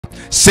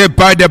Say,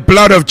 by the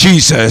blood of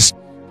Jesus,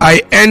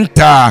 I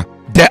enter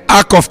the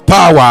ark of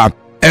power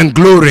and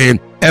glory,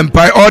 and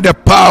by all the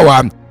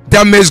power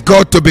that makes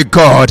God to be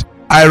God,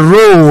 I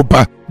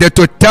robe the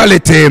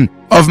totality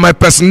of my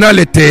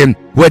personality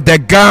with the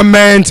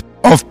garment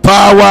of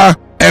power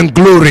and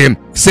glory.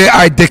 Say,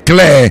 I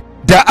declare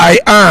that I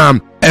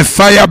am a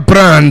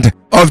firebrand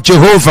of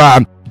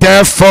Jehovah.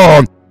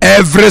 Therefore,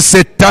 every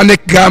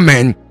satanic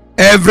garment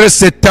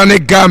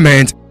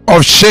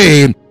of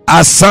shame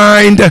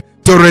assigned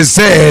to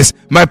resist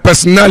my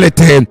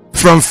personality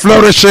from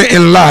flourishing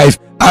in life,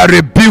 I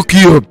rebuke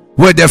you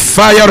with the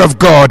fire of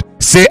God.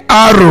 Say,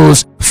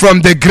 arrows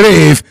from the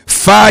grave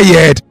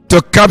fired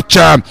to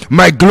capture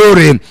my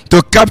glory,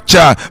 to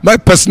capture my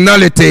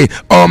personality,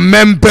 or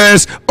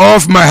members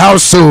of my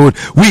household.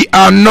 We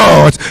are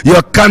not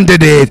your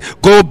candidate.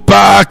 Go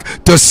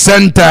back to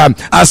center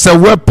as a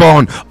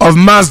weapon of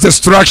mass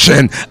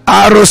destruction.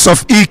 Arrows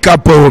of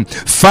Ichabod,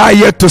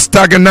 fire to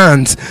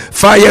stagnant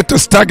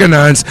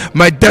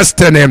my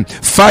destiny,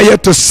 fire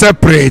to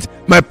separate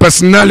my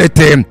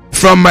personality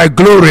from my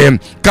glory.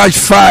 Catch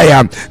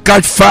fire,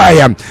 catch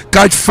fire,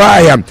 catch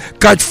fire,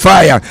 catch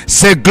fire.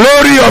 Say,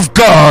 glory of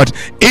God,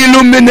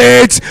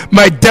 illuminate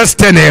my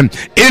destiny,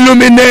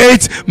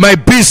 illuminate my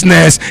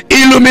business,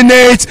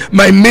 illuminate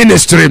my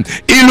ministry,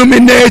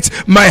 illuminate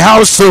my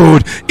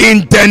household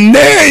in the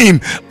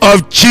name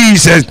of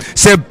Jesus.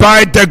 Say,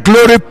 by the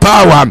glory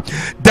power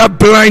that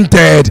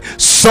blinded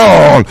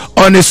Saul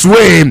on his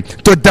way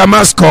to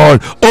Damascus,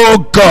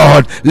 oh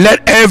God,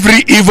 let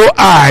every evil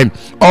eye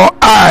or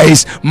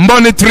eyes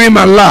monitoring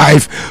my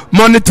life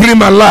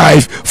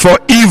for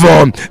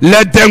evil,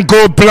 let them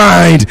go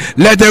blind,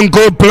 let them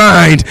go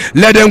blind,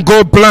 let them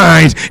go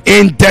blind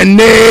in the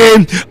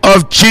name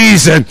of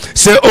Jesus.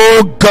 Say,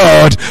 oh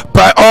God,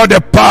 by all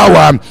the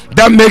power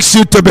that makes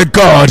you to be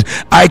God,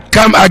 I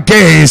come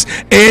against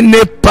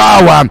any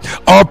power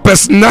or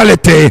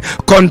personality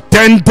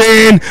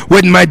contending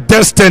with my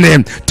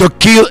destiny to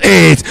kill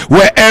it.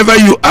 Wherever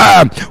you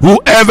are,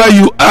 whoever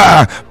you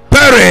are,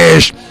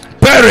 perish,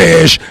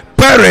 perish,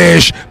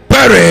 perish,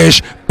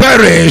 perish,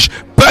 perish,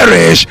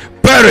 perish,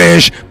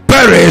 perish,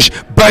 perish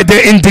by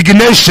the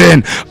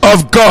indignation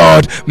of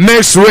God.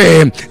 Makes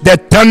way the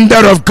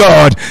thunder of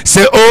God.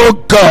 Say,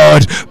 oh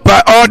God,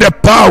 by all the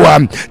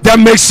power that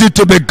makes you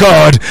to be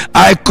God,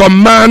 I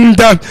command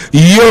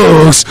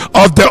yokes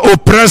of the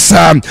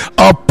oppressor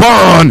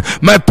upon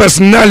my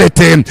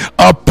personality,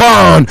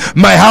 upon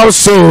my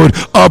household,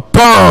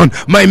 upon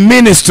my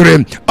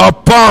ministry,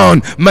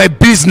 upon my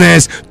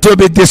business to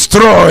be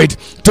destroyed,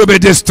 to be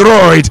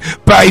destroyed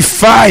by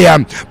fire,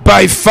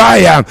 by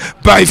fire,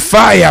 by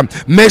fire.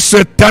 Makes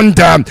a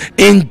thunder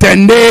in the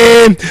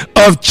name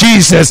of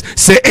Jesus.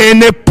 Say,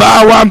 any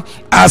power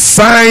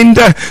assigned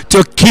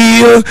to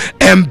kill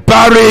and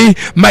bury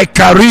my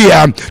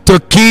career, to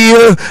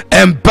kill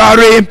and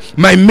bury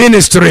my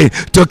ministry,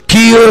 to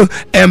kill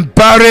and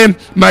bury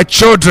my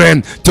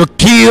children, to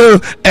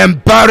kill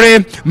and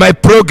bury my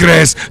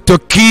progress, to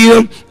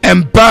kill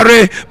and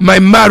bury my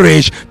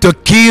marriage, to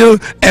kill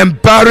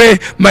and bury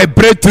my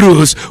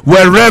breakthroughs.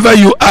 Wherever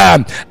you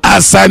are,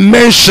 as I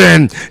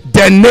mention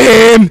the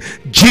name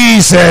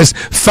Jesus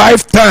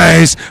 5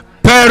 times,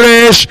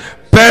 perish,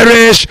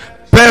 perish,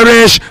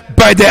 perish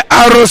by the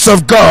arrows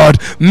of God.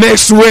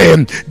 Makes way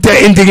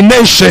the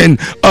indignation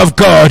of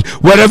God.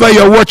 Wherever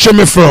you're watching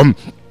me from,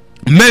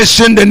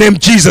 mention the name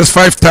Jesus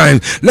 5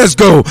 times. Let's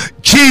go.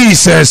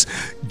 Jesus,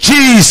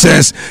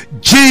 Jesus,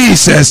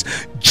 Jesus,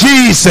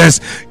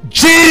 Jesus,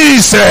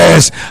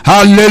 Jesus.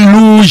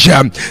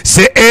 Hallelujah.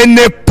 Say,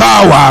 any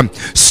power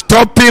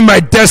stopping my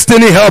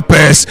destiny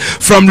helpers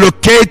from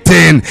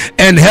locating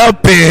and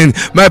helping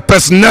my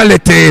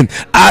personality,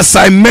 as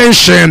I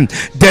mention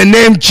the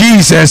name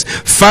Jesus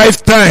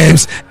 5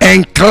 times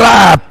and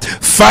clap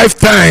 5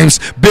 times,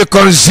 be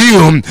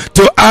consumed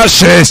to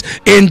ashes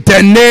in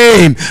the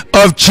name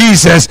of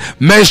Jesus.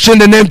 Mention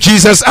the name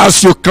Jesus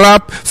as you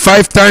clap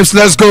 5 times.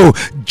 Let's go.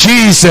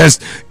 Jesus,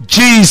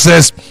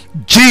 Jesus,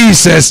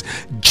 Jesus,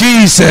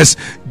 Jesus,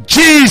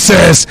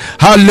 Jesus.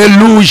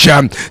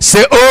 Hallelujah.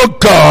 Say, oh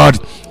God,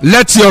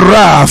 let your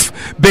wrath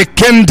be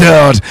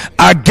kindled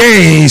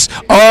against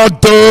all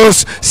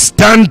those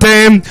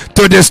standing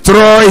to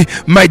destroy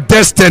my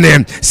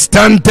destiny,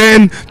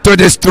 standing to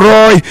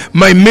destroy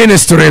my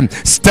ministry,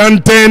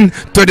 standing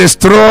to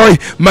destroy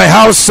my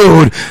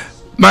household.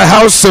 My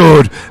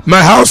household,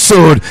 my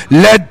household,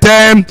 let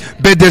them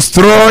be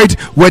destroyed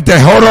with the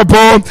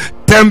horrible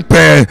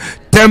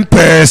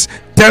tempest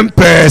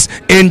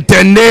in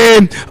the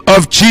name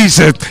of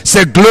Jesus.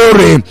 Say,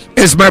 glory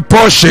is my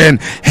portion,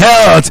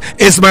 health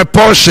is my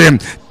portion,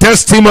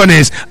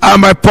 testimonies are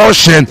my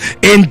portion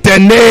in the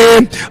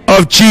name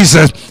of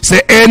Jesus.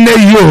 Say,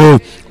 any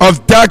yoke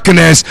of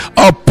darkness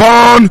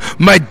upon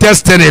my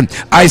destiny,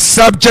 I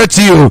subject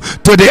you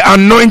to the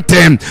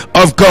anointing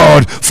of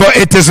God, for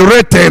it is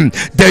written,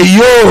 the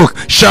yoke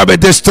shall be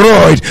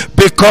destroyed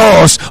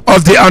because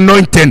of the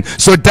anointing.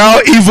 So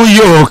thou evil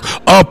yoke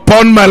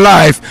upon my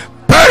life,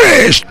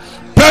 perish,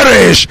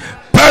 perish,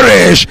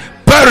 perish,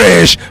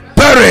 perish,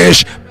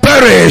 perish,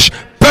 perish,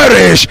 perish,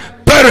 perish,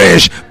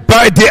 perish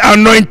by the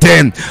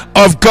anointing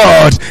of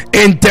God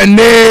in the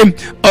name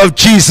of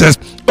Jesus.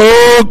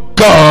 Oh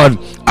God,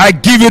 I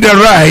give you the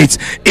right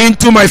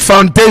into my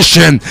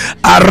foundation.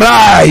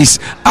 Arise,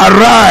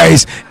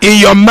 arise in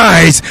your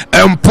might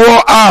and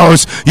pour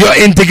out your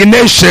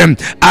indignation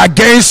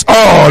against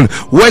all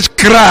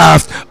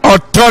witchcraft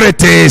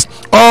authorities,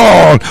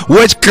 all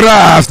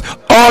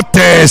witchcraft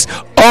altars,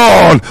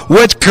 all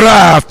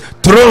witchcraft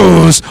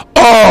thrones,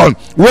 all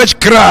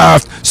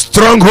witchcraft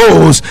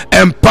strongholds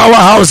and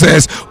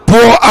powerhouses.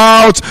 Pour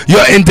out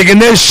your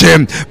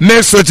indignation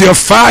mixed with your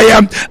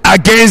fire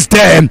against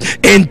them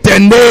in the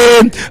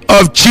name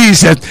of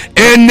Jesus.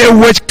 Any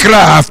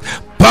witchcraft,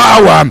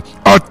 power,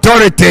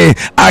 authority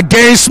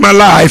against my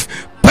life,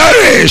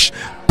 perish,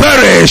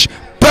 perish,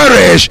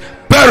 perish,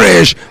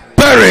 perish,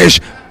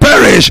 perish,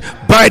 perish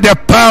by the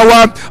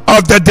power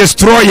of the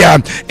destroyer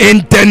in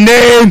the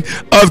name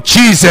of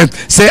Jesus.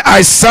 Say,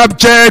 I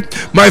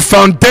subject my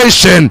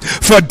foundation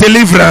for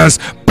deliverance.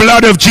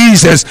 Blood of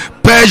Jesus,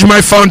 purge my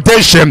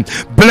foundation,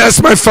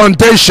 bless my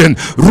foundation,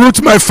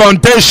 root my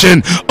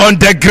foundation on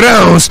the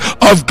grounds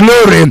of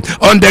glory,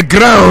 on the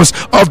grounds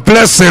of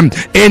blessing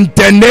in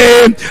the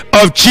name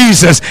of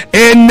Jesus.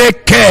 Any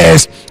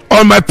curse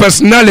on my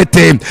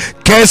personality,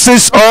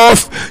 curses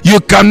of you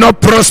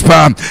cannot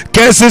prosper,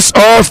 curses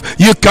of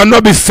you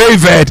cannot be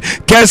favored,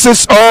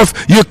 curses of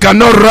you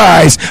cannot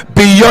rise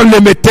beyond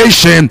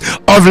limitation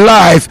of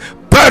life,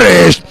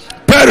 perish,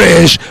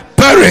 perish,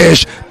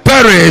 perish,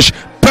 perish,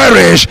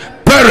 perish,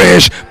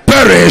 perish,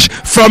 perish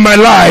from my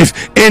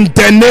life in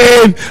the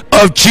name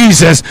of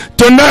Jesus.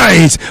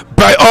 Tonight,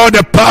 by all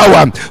the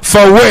power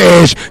for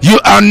which you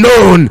are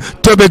known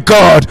to be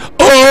God,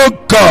 oh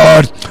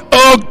God,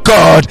 oh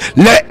God,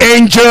 let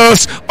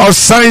angels of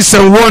signs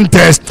and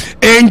wonders,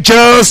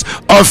 angels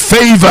of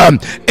favor,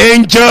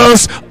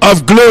 angels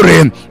of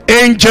glory,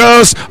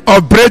 angels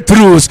of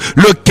breakthroughs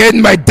locate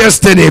my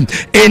destiny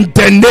in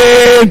the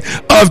name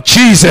of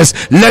Jesus.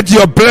 Let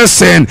your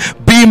blessing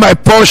be my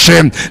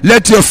portion,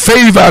 let your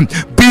favor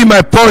be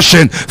my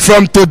portion.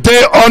 From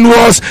today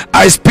onwards,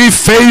 I speak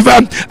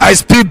favor, I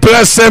speak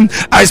blessing,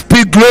 I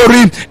speak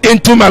glory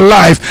into my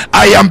life.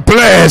 I am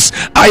blessed,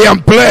 I am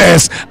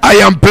blessed, I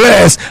am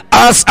blessed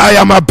as I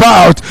am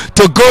about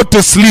to go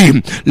to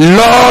sleep.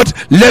 Lord,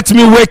 let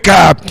me wake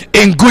up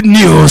in good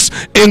news,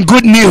 in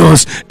good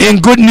news, in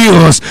good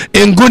news,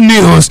 in good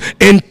news,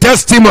 in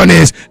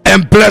testimonies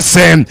and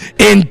blessing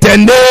in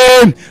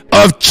the name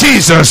of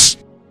Jesus.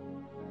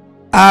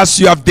 As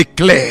you have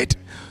declared,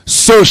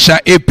 so shall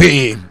it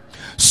be.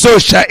 So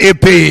shall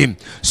it be.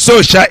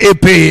 So shall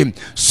it be.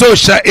 So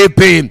shall it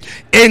be.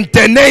 In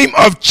the name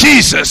of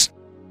Jesus,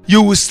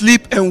 you will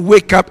sleep and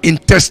wake up in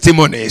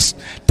testimonies.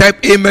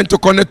 Type amen to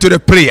connect to the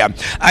prayer.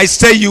 I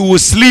say you will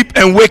sleep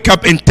and wake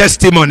up in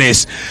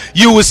testimonies.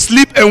 You will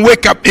sleep and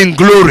wake up in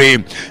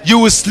glory. You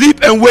will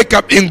sleep and wake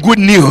up in good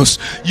news.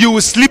 You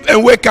will sleep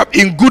and wake up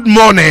in good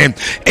morning.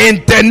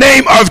 In the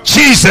name of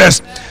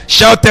Jesus,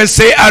 shout and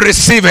say, I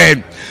receive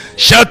it.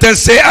 Shout and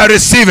say, I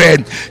receive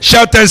it.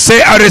 Shout and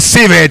say, I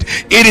receive it.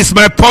 It is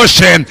my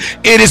portion.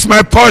 It is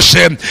my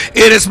portion.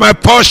 It is my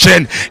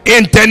portion.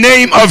 In the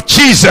name of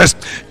Jesus,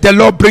 the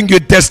Lord bring you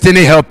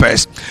destiny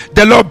helpers.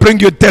 The Lord bring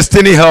you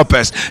destiny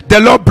helpers. The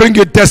Lord bring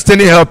you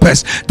destiny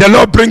helpers. The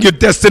Lord bring you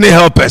destiny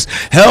helpers.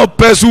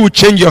 Helpers who will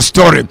change your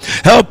story.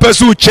 Helpers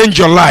who will change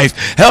your life.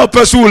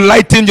 Helpers who will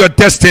lighten your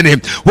destiny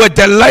with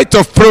the light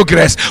of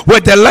progress,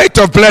 with the light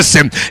of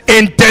blessing.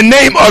 In the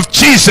name of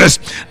Jesus,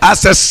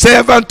 as a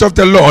servant of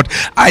the Lord,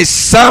 I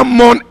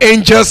summon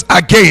angels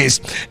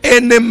against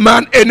any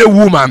man, any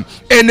woman,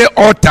 any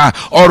altar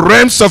or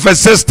realms of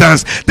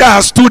existence that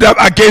has stood up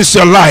against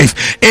your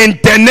life. In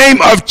the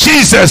name of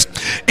Jesus,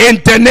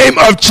 in the name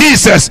of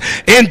Jesus,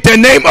 in the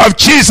name of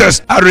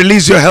Jesus, I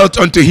release your health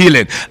unto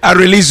healing. I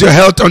release your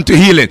health unto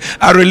healing.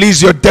 I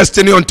release your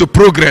destiny unto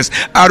progress.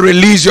 I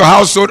release your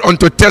household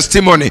unto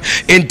testimony.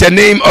 In the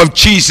name of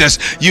Jesus,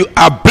 you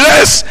are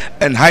blessed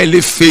and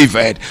highly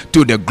favored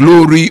to the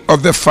glory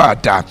of the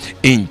Father.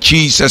 In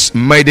Jesus'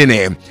 mighty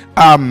name,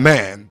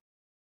 amen.